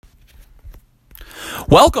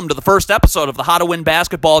Welcome to the first episode of the How to Win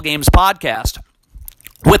Basketball Games podcast.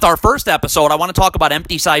 With our first episode, I want to talk about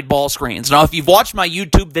empty side ball screens. Now, if you've watched my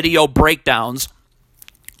YouTube video breakdowns,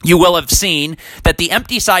 you will have seen that the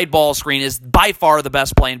empty side ball screen is by far the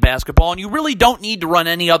best play in basketball, and you really don't need to run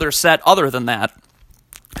any other set other than that.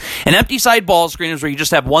 An empty side ball screen is where you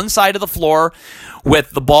just have one side of the floor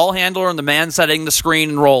with the ball handler and the man setting the screen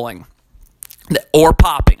and rolling. Or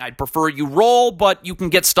popping. I'd prefer you roll, but you can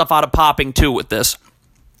get stuff out of popping too with this.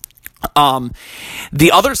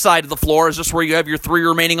 The other side of the floor is just where you have your three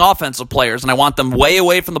remaining offensive players, and I want them way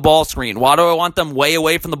away from the ball screen. Why do I want them way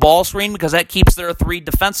away from the ball screen? Because that keeps their three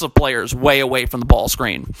defensive players way away from the ball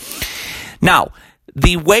screen. Now,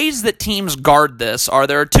 the ways that teams guard this are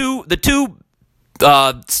the two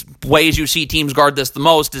ways you see teams guard this the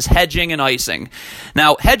most is hedging and icing.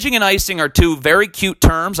 Now, hedging and icing are two very cute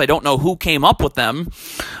terms. I don't know who came up with them,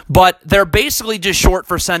 but they're basically just short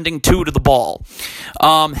for sending two to the ball.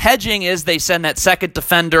 Hedging is they send that second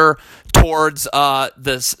defender towards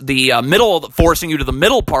the middle, forcing you to the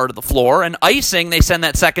middle part of the floor, and icing they send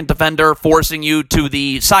that second defender forcing you to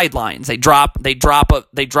the sidelines. They drop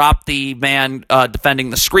the man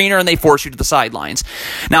defending the screener, and they force you to the sidelines.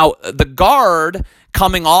 Now, the guard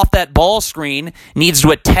coming off that ball screen needs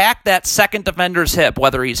to attack that second defender's hip,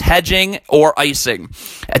 whether he's hedging or icing.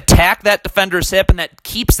 Attack that defender's hip, and that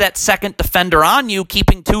keeps that second defender on you,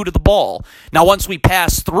 keeping two to the ball. Now, once we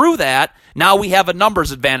pass through that, now we have a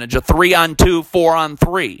numbers advantage, a 3-on-2,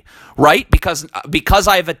 4-on-3, right? Because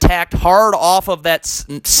I've attacked hard off of that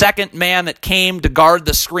second man that came to guard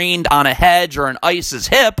the screen on a hedge or an ice's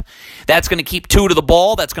hip, that's going to keep two to the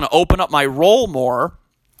ball. That's going to open up my roll more.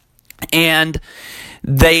 And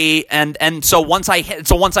so once I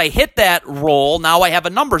hit that roll, now I have a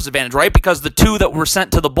numbers advantage, right? Because the two that were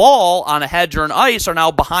sent to the ball on a hedge or an ice are now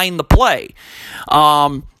behind the play.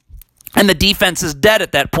 And the defense is dead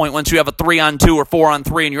at that point once you have a 3-on-2 or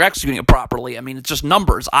 4-on-3 and you're executing it properly. I mean, it's just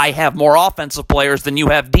numbers. I have more offensive players than you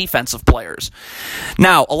have defensive players.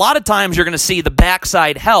 Now, a lot of times you're going to see the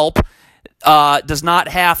backside help has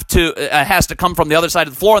to come from the other side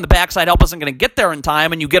of the floor, and the backside help isn't going to get there in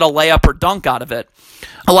time, and you get a layup or dunk out of it.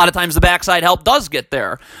 A lot of times the backside help does get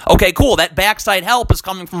there. Okay, cool. That backside help is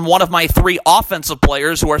coming from one of my three offensive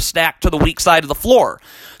players who are stacked to the weak side of the floor.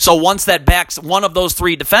 So once one of those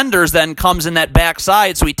three defenders then comes in that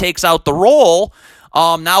backside, so he takes out the roll,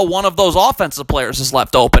 now one of those offensive players is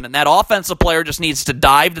left open, and that offensive player just needs to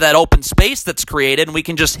dive to that open space that's created, and we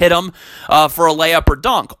can just hit him for a layup or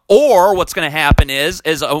dunk. Or what's going to happen is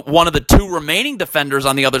one of the two remaining defenders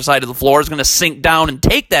on the other side of the floor is going to sink down and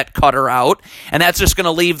take that cutter out, and that's just going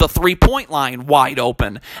to leave the three-point line wide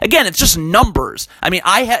open. Again, it's just numbers. I mean,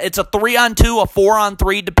 it's a 3-on-2, a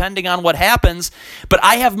 4-on-3, depending on what happens, but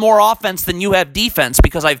I have more offense than you have defense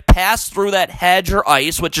because I've passed through that hedge or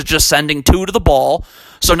ice, which is just sending two to the ball.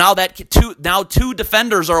 So now two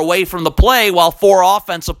defenders are away from the play while four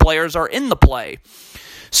offensive players are in the play.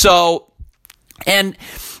 So, and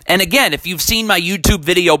again, if you've seen my YouTube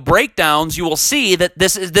video breakdowns, you will see that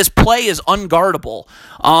this play is unguardable.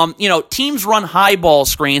 Teams run high ball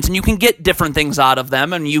screens, and you can get different things out of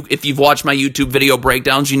them. And if you've watched my YouTube video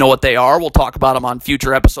breakdowns, you know what they are. We'll talk about them on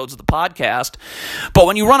future episodes of the podcast. But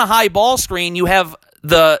when you run a high ball screen, you have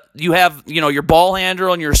your ball handler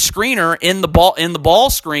and your screener in the ball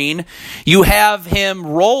screen. You have him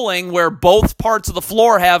rolling where both parts of the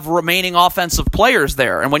floor have remaining offensive players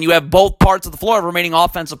there. And when you have both parts of the floor have remaining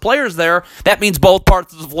offensive players there, that means both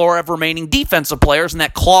parts of the floor have remaining defensive players, and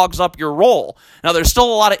that clogs up your roll. Now, there's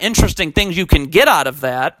still a lot of interesting things you can get out of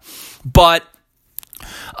that, but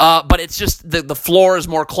it's just the floor is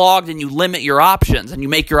more clogged, and you limit your options, and you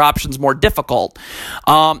make your options more difficult.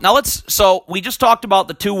 So we just talked about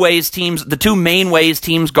the two main ways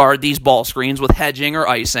teams guard these ball screens with hedging or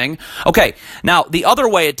icing. Okay, now the other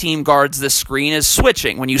way a team guards this screen is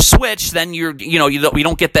switching. When you switch, then you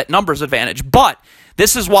don't get that numbers advantage, but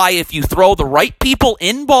this is why if you throw the right people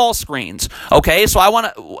in ball screens, okay, so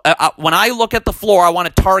when I look at the floor, I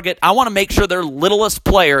want to make sure their littlest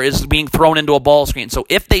player is being thrown into a ball screen. So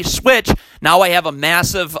if they switch, now I have a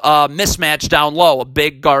massive mismatch down low, a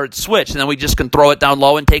big guard switch, and then we just can throw it down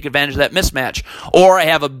low and take advantage of that mismatch. Or I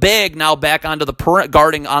have a big now back onto the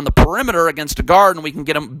guarding on the perimeter against a guard, and we can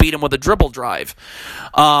beat him with a dribble drive.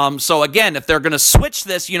 So again, if they're going to switch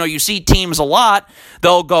this, you see teams a lot,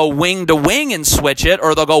 they'll go wing to wing and switch it. it,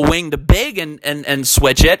 or they'll go wing to big and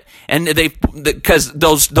switch it, and because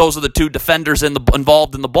those are the two defenders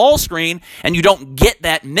involved in the ball screen, and you don't get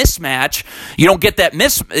that mismatch. You don't get that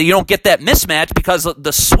mismatch because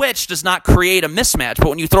the switch does not create a mismatch. But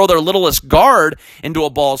when you throw their littlest guard into a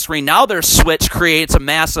ball screen, now their switch creates a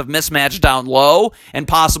massive mismatch down low and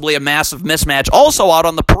possibly a massive mismatch also out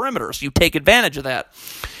on the perimeter. So you take advantage of that.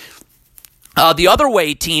 The other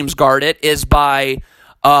way teams guard it is by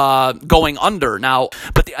going under. Now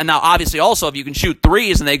obviously also if you can shoot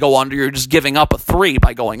threes and they go under, you're just giving up a three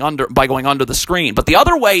by going under the screen. But the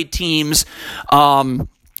other way teams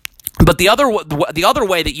the other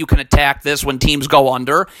way that you can attack this when teams go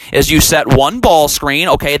under is you set one ball screen,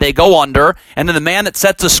 okay, they go under, and then the man that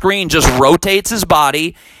sets the screen just rotates his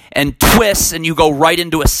body and twists, and you go right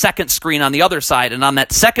into a second screen on the other side. And on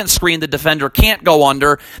that second screen, the defender can't go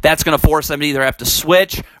under. That's going to force them to either have to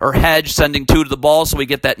switch or hedge, sending two to the ball, so we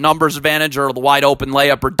get that numbers advantage or the wide open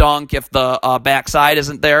layup or dunk if the backside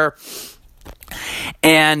isn't there.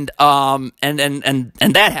 And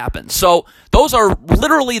that happens. So those are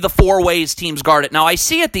literally the four ways teams guard it. Now, I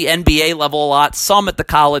see at the NBA level a lot, some at the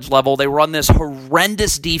college level, they run this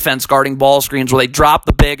horrendous defense guarding ball screens where they drop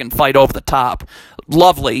the big and fight over the top.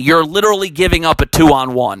 Lovely. You're literally giving up a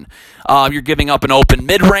 2-on-1. You're giving up an open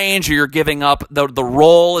mid-range, or you're giving up the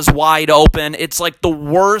roll is wide open. It's like the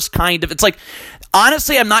worst kind of, it's like,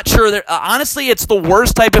 honestly, I'm not sure that, honestly, it's the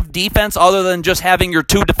worst type of defense other than just having your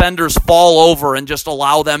two defenders fall over and just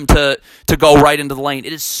allow them to go right into the lane.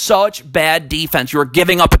 It is such bad defense. You are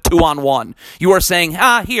giving up a 2-on-1. You are saying,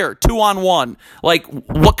 here, 2-on-1. Like,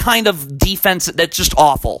 what kind of defense? That's just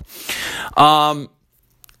awful.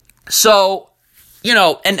 So,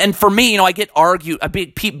 and for me, I get argued.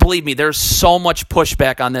 Believe me, there's so much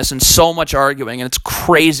pushback on this and so much arguing, and it's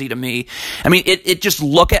crazy to me. I mean, it just on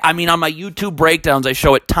my YouTube breakdowns, I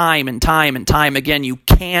show it time and time and time again. You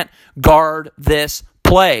can't guard this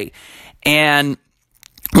play. And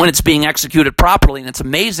when it's being executed properly, and it's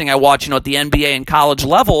amazing. I watch, at the NBA and college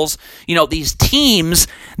levels, these teams,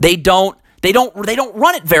 they don't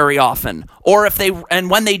run it very often, or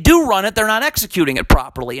when they do run it, they're not executing it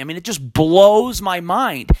properly. I mean, it just blows my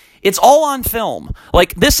mind. It's all on film.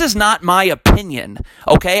 Like, this is not my opinion,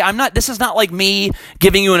 okay? This is not like me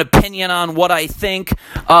giving you an opinion on what I think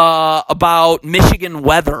about Michigan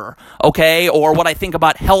weather, okay? Or what I think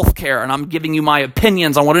about healthcare, and I'm giving you my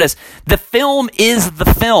opinions on what it is. The film is the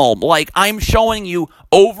film. Like, I'm showing you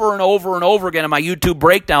over and over and over again in my YouTube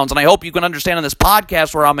breakdowns, and I hope you can understand in this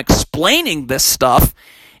podcast where I'm explaining this stuff,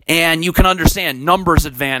 and you can understand numbers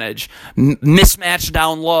advantage, mismatch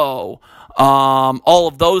down low, all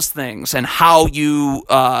of those things, and how you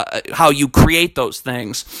create those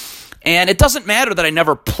things. And it doesn't matter that I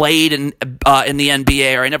never played in the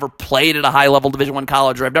NBA, or I never played at a high-level Division I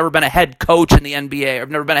college, or I've never been a head coach in the NBA, or I've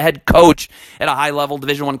never been a head coach at a high-level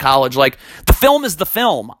Division I college. Like, the film is the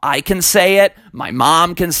film. I can say it. My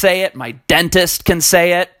mom can say it. My dentist can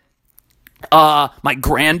say it. My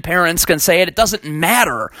grandparents can say it. It doesn't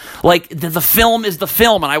matter. Like, the film is the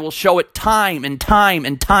film, and I will show it time and time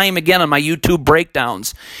and time again on my YouTube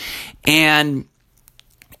breakdowns. And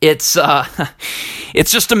it's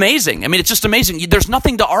just amazing. I mean, it's just amazing. There's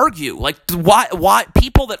nothing to argue. Like, why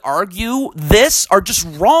people that argue this are just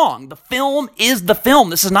wrong. The film is the film.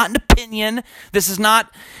 This is not an opinion. This is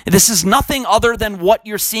nothing other than what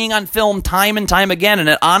you're seeing on film time and time again.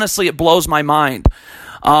 And honestly, it blows my mind.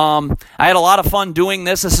 I had a lot of fun doing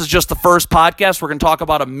this. This is just the first podcast. We're going to talk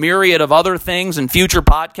about a myriad of other things in future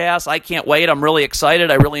podcasts. I can't wait. I'm really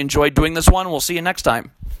excited. I really enjoyed doing this one. We'll see you next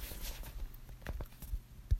time.